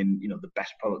we're bringing, the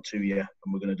best product to you,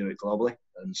 and we're going to do it globally.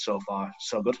 And so far,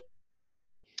 so good.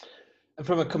 And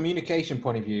from a communication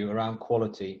point of view around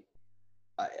quality,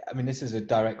 I mean, this is a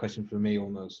direct question for me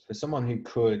almost. For someone who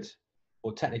could,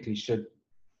 or technically should,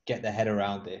 get their head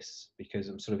around this, because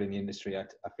I'm sort of in the industry, I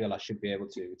feel I should be able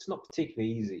to. It's not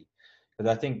particularly easy, because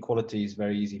I think quality is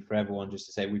very easy for everyone just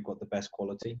to say we've got the best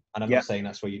quality. And I'm not saying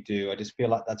that's what you do. I just feel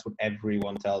like that's what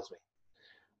everyone tells me.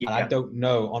 And I don't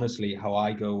know, honestly, how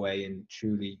I go away and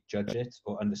truly judge it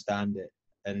or understand it.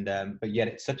 And but yet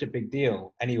it's such a big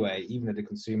deal anyway, even at the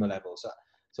consumer level.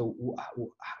 So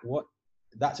what?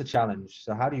 That's a challenge.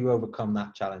 So how do you overcome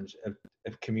that challenge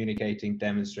of communicating,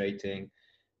 demonstrating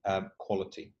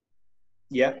quality?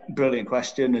 Yeah, brilliant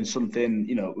question, and something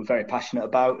we're very passionate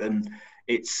about. And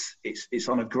it's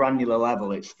on a granular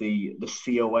level. It's the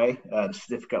COA, the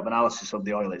certificate of analysis of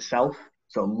the oil itself.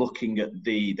 So looking at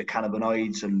the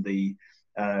cannabinoids and the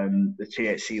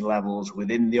THC levels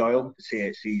within the oil. The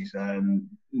THC is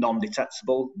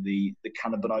non-detectable. The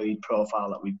cannabinoid profile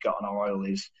that we've got on our oil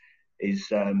is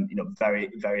very,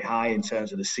 very high in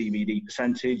terms of the CBD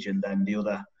percentage, and then the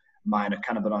other minor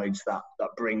cannabinoids that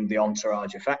bring the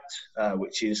entourage effect,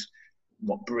 which is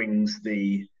what brings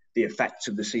the effect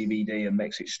of the CBD and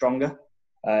makes it stronger.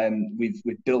 We've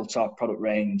built our product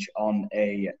range on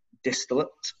a distillate,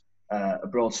 a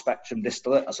broad spectrum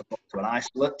distillate, as opposed to an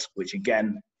isolate, which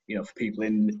again, for people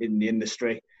in the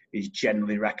industry, is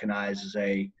generally recognised as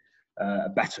a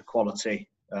better quality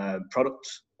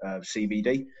product,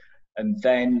 CBD. And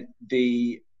then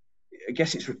I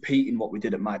guess it's repeating what we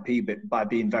did at MyP, but by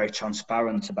being very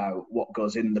transparent about what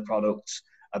goes in the products,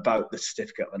 about the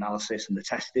certificate of analysis and the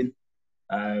testing,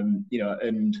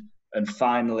 and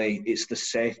finally, it's the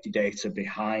safety data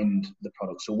behind the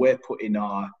product. So we're putting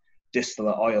our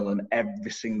distillate oil and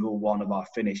every single one of our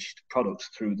finished products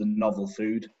through the novel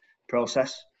food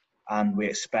process, and we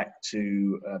expect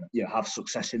to have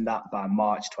success in that by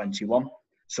March 21.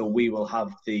 So we will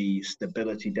have the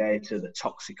stability data, the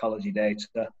toxicology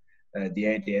data, the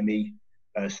ADME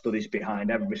studies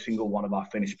behind every single one of our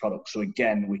finished products. So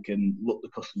again, we can look the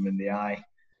customer in the eye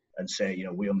and say,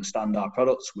 we understand our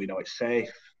products, we know it's safe,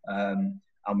 and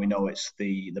we know it's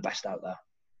the best out there.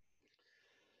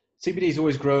 CBD has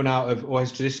always grown out of, or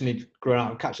has traditionally grown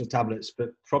out of capsule tablets,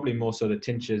 but probably more so the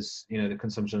tinctures, the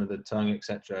consumption of the tongue,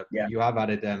 etc. Yeah. You have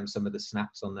added some of the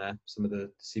snaps on there, some of the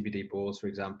CBD balls, for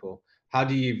example. How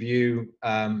do you view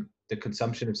the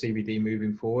consumption of CBD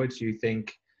moving forward? Do you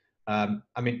think,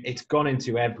 it's gone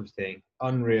into everything,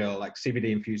 unreal, like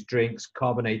CBD infused drinks,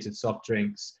 carbonated soft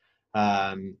drinks,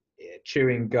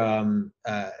 chewing gum,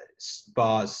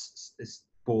 bars,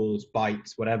 balls,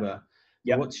 bites, whatever.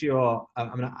 Yeah. What's your,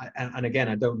 and again,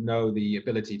 I don't know the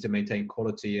ability to maintain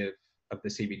quality of the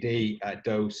CBD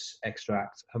dose,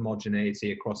 extract,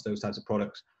 homogeneity across those types of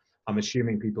products. I'm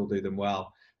assuming people do them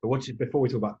well. But before we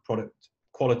talk about product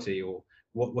quality, or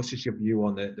what's just your view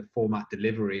on the format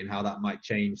delivery and how that might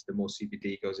change the more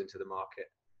CBD goes into the market?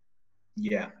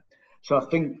 Yeah. So I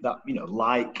think that,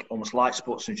 almost like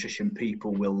sports nutrition,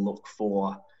 people will look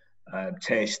for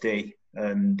tasty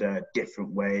and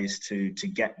different ways to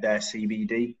get their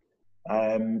CBD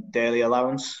daily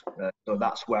allowance. So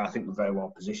that's where I think we're very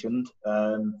well positioned.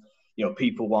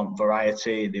 People want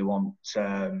variety. They want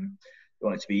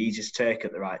it to be easy to take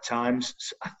at the right times.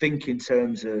 So I think in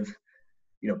terms of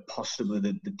possibly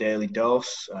the daily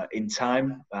dose in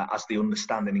time, as the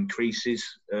understanding increases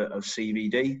of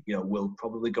CBD, will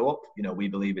probably go up. We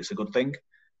believe it's a good thing,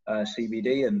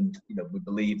 CBD, and we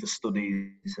believe the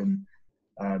studies and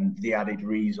the added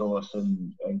resource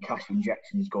and cash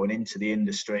injections going into the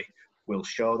industry will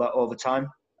show that over time.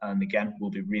 And again, we'll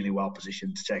be really well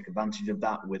positioned to take advantage of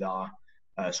that with our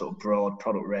sort of broad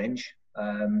product range.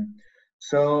 I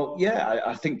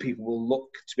think people will look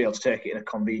to be able to take it in a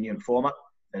convenient format,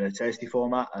 in a tasty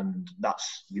format, and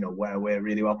that's where we're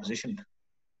really well positioned.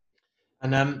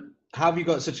 And how have you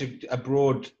got such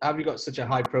a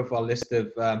high profile list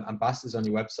of ambassadors on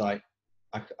your website?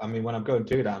 I mean, when I'm going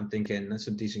through that, I'm thinking that's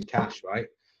some decent cash, right?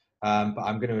 But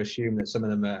I'm going to assume that some of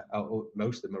them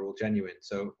most of them are all genuine.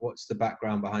 So what's the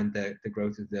background behind the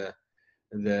growth of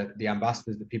the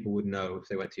ambassadors that people would know if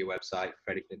they went to your website,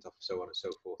 Freddie Flintoff, so on and so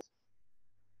forth?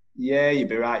 Yeah, you'd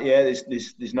be right. Yeah,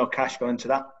 there's no cash going to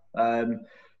that.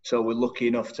 So we're lucky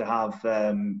enough to have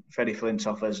Freddie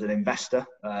Flintoff as an investor.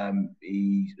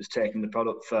 He has taken the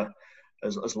product for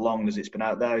as long as it's been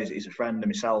out there. He's a friend of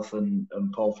myself and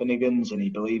Paul Finnegan's, and he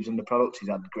believes in the product. He's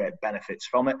had great benefits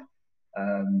from it.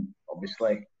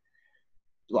 Obviously,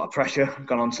 a lot of pressure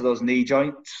gone onto those knee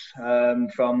joints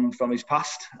from his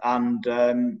past, and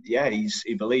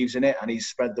he believes in it, and he's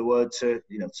spread the word to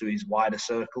his wider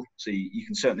circle. So you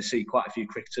can certainly see quite a few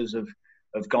cricketers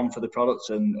have gone for the product,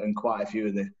 and quite a few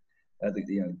of the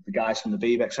guys from the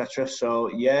Beeb, etc. So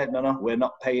we're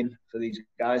not paying for these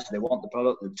guys. They want the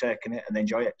product, they've taken it, and they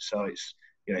enjoy it. So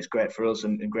it's great for us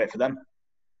and great for them.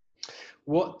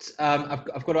 What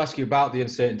I've got to ask you about the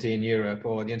uncertainty in Europe,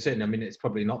 or the uncertainty. I mean, it's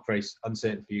probably not very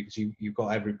uncertain for you because you've got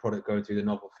every product going through the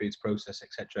novel foods process,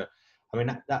 etc. I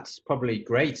mean, that's probably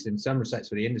great in some respects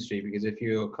for the industry, because if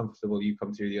you're comfortable, you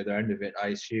come through the other end of it. I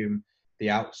assume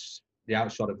the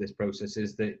outshot of this process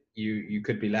is that you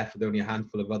could be left with only a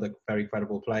handful of other very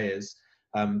credible players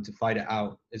to fight it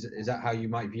out. Is that how you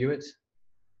might view it?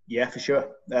 Yeah, for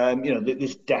sure.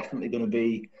 There's definitely going to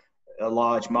be a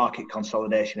large market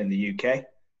consolidation in the UK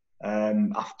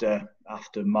after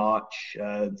March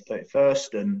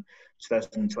 31st and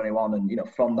 2021, and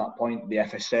from that point, the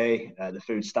FSA, the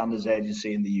Food Standards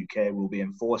Agency in the UK, will be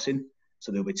enforcing.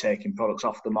 So they'll be taking products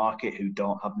off the market who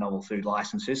don't have novel food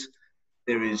licenses.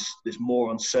 There's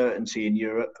more uncertainty in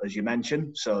Europe, as you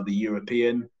mentioned. So the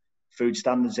European Food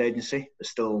Standards Agency are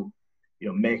still,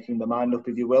 making their mind up,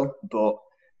 if you will. But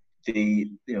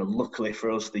luckily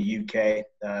for us, the UK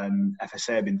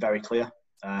FSA have been very clear.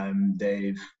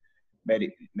 They've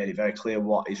made it very clear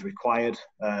what is required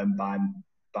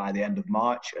by the end of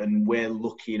March, and we're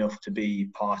lucky enough to be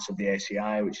part of the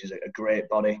ACI, which is a great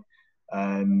body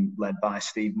led by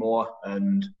Steve Moore,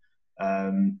 and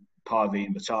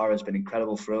Parveen Batara has been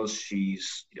incredible for us.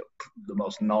 She's the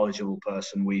most knowledgeable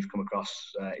person we've come across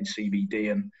in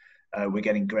CBD, and we're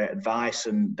getting great advice,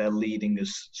 and they're leading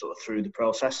us sort of through the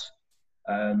process.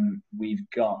 We've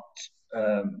got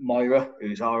Moira,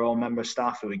 who's our own member of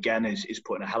staff, who again is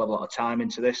putting a hell of a lot of time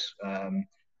into this.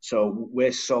 So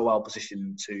we're so well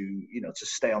positioned to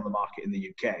stay on the market in the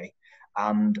UK,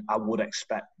 and I would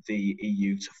expect the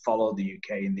EU to follow the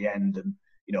UK in the end, and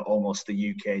almost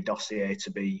the UK dossier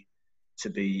to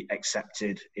be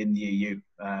accepted in the EU.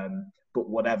 But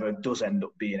whatever does end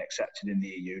up being accepted in the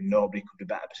EU, nobody could be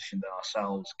better positioned than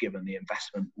ourselves, given the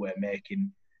investment we're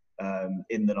making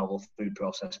in the novel food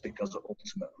process, because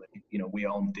ultimately, we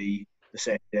own the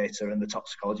safety data and the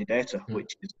toxicology data,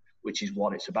 which is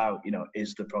what it's about.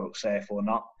 Is the product safe or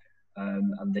not?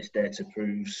 And this data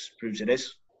proves it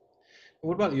is.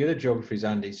 What about the other geographies,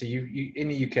 Andy? So you in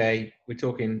the UK, we're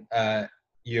talking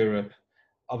Europe.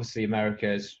 Obviously, America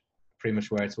is pretty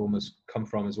much where it's almost come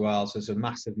from as well. So it's a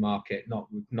massive market,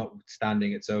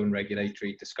 notwithstanding its own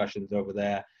regulatory discussions over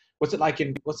there. What's it like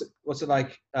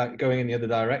going in the other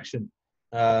direction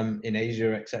in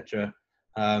Asia, etc.?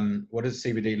 What does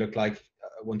CBD look like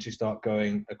once you start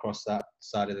going across that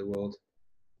side of the world?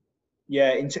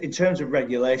 Yeah, in terms of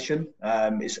regulation,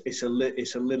 it's a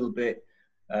little bit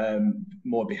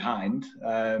more behind.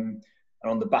 And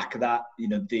on the back of that,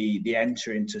 the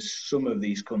entry into some of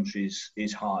these countries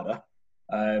is harder,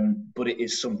 but it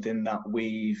is something that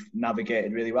we've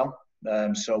navigated really well.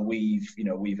 So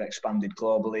we've expanded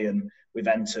globally, and we've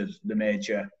entered the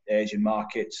major Asian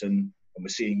markets, and we're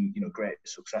seeing great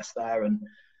success there. And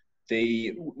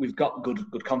we've got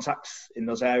good contacts in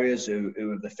those areas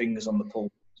who have their fingers on the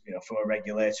pulse, from a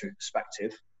regulatory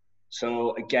perspective.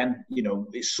 So again,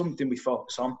 it's something we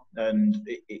focus on, and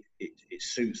it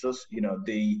suits us.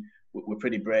 We're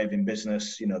pretty brave in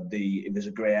business. If there's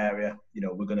a grey area,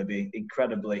 we're going to be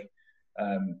incredibly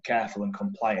careful and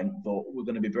compliant, but we're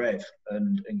going to be brave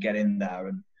and get in there.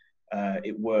 And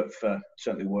it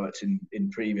certainly worked in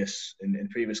previous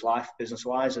life, business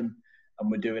wise, and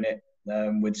we're doing it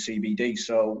with CBD.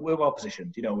 So we're well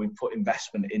positioned. We've put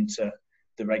investment into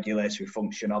the regulatory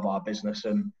function of our business,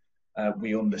 and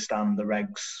we understand the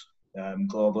regs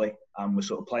globally, and we're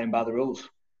sort of playing by the rules.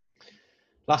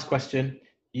 Last question.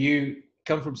 You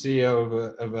come from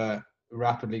CEO of a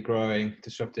rapidly growing,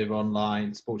 disruptive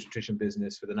online sports nutrition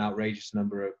business with an outrageous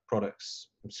number of products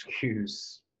and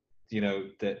SKUs,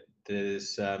 that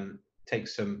there's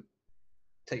takes some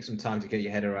time to get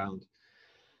your head around.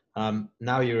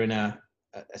 Now you're in a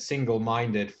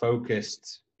single-minded,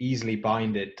 focused, easily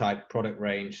binded type product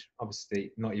range,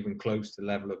 obviously not even close to the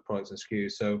level of products and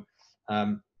SKUs. So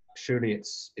surely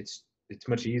it's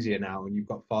much easier now, and you've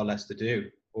got far less to do,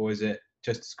 or is it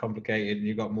just as complicated and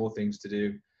you've got more things to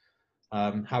do?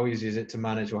 How easy is it to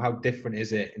manage, or how different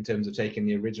is it in terms of taking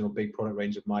the original big product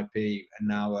range of MyP and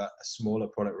now a smaller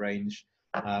product range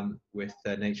with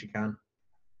Nature Can?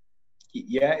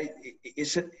 Yeah,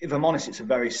 if I'm honest, it's a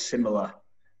very similar,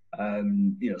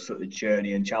 sort of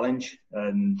journey and challenge,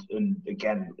 and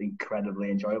again, incredibly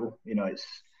enjoyable. It's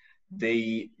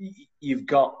you've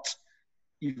got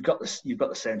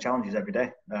the same challenges every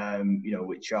day,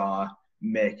 which are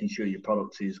making sure your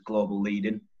product is global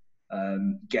leading,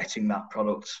 getting that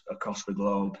product across the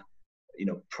globe,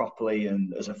 properly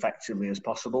and as effectively as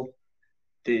possible.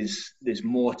 There's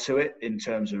more to it in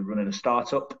terms of running a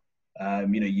startup.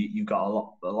 You've got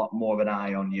a lot more of an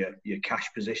eye on your cash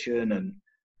position, and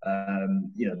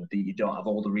you don't have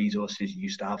all the resources you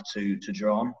used to have to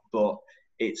draw on. But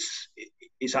it's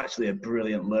actually a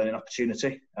brilliant learning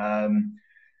opportunity.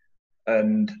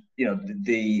 And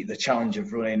the challenge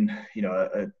of running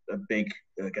a big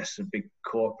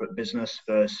corporate business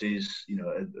versus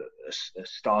a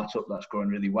startup that's growing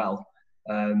really well.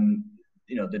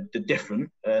 They're different,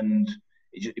 and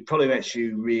it probably makes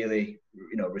you really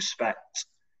respect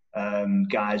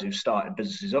guys who've started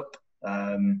businesses up.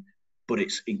 But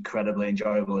it's incredibly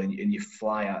enjoyable, and you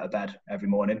fly out of bed every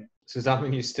morning. So does that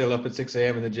mean you're still up at 6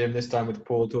 a.m. in the gym, this time with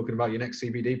Paul, talking about your next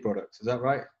CBD products? Is that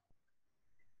right?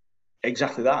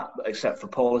 Exactly that, except for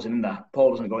Paul isn't in there.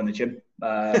 Paul doesn't go in the gym.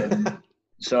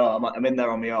 So I'm in there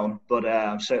on my own, but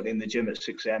I'm certainly in the gym at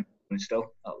 6 a.m.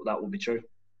 still. That will be true.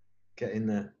 Get in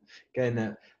there.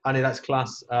 Andy, that's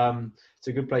class. It's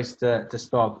a good place to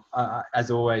stop.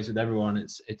 As always with everyone,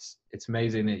 it's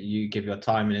amazing that you give your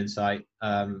time and insight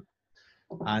and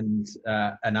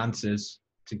answers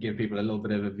to give people a little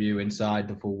bit of a view inside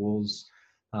the four walls.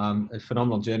 A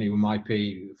phenomenal journey with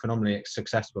MyP, phenomenally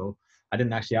successful. I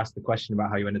didn't actually ask the question about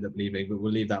how you ended up leaving, but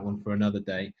we'll leave that one for another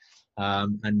day.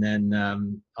 And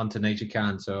then onto Nature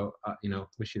Can. So,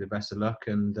 wish you the best of luck,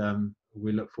 and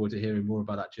we look forward to hearing more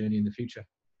about that journey in the future.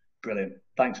 Brilliant.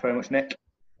 Thanks very much, Nick.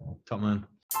 Top man.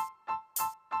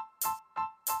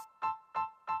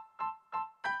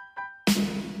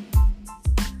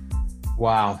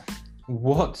 Wow.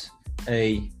 What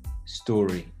a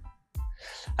story.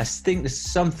 I think there's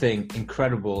something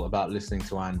incredible about listening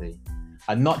to Andy.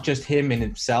 And not just him in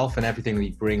himself and everything that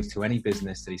he brings to any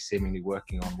business that he's seemingly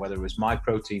working on, whether it was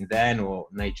MyProtein then or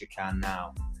Nature Can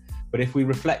now. But if we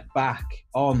reflect back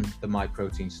on the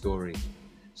MyProtein story,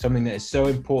 something that is so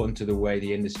important to the way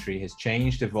the industry has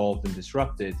changed, evolved, and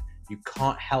disrupted, you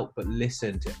can't help but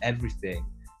listen to everything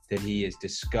that he has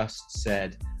discussed,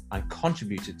 said, and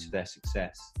contributed to their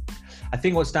success. I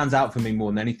think what stands out for me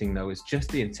more than anything, though, is just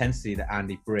the intensity that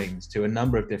Andy brings to a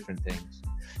number of different things,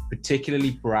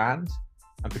 particularly brand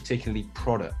and particularly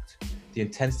product. The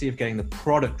intensity of getting the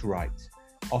product right,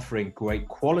 offering great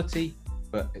quality,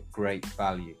 but at great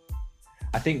value.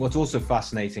 I think what's also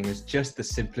fascinating is just the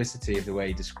simplicity of the way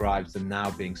he describes them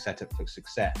now being set up for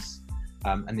success,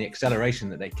 and the acceleration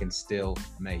that they can still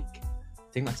make.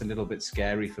 I think that's a little bit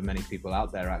scary for many people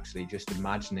out there, actually, just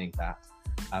imagining that,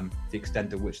 the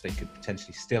extent to which they could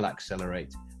potentially still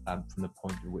accelerate from the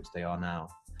point at which they are now.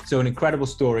 So an incredible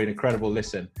story, an incredible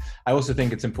listen. I also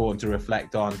think it's important to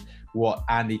reflect on what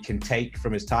Andy can take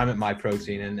from his time at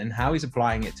MyProtein and how he's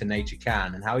applying it to Nature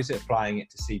Can and how he's applying it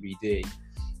to CBD.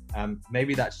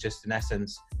 Maybe that's just in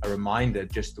essence a reminder,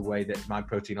 just the way that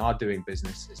MyProtein are doing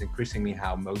business is increasingly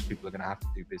how most people are going to have to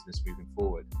do business moving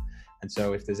forward. And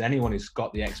so if there's anyone who's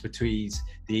got the expertise,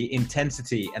 the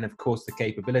intensity, and of course the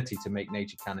capability to make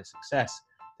Nature Can a success,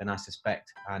 then I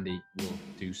suspect Andy will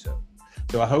do so.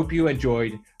 So I hope you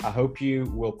enjoyed. I hope you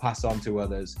will pass on to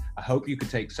others. I hope you could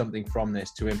take something from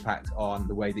this to impact on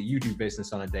the way that you do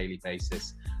business on a daily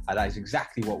basis. That is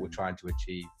exactly what we're trying to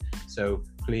achieve. So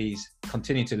please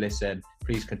continue to listen.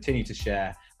 Please continue to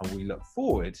share. And we look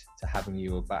forward to having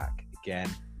you back again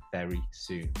very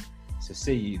soon. So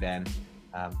see you then.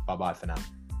 Bye-bye for now.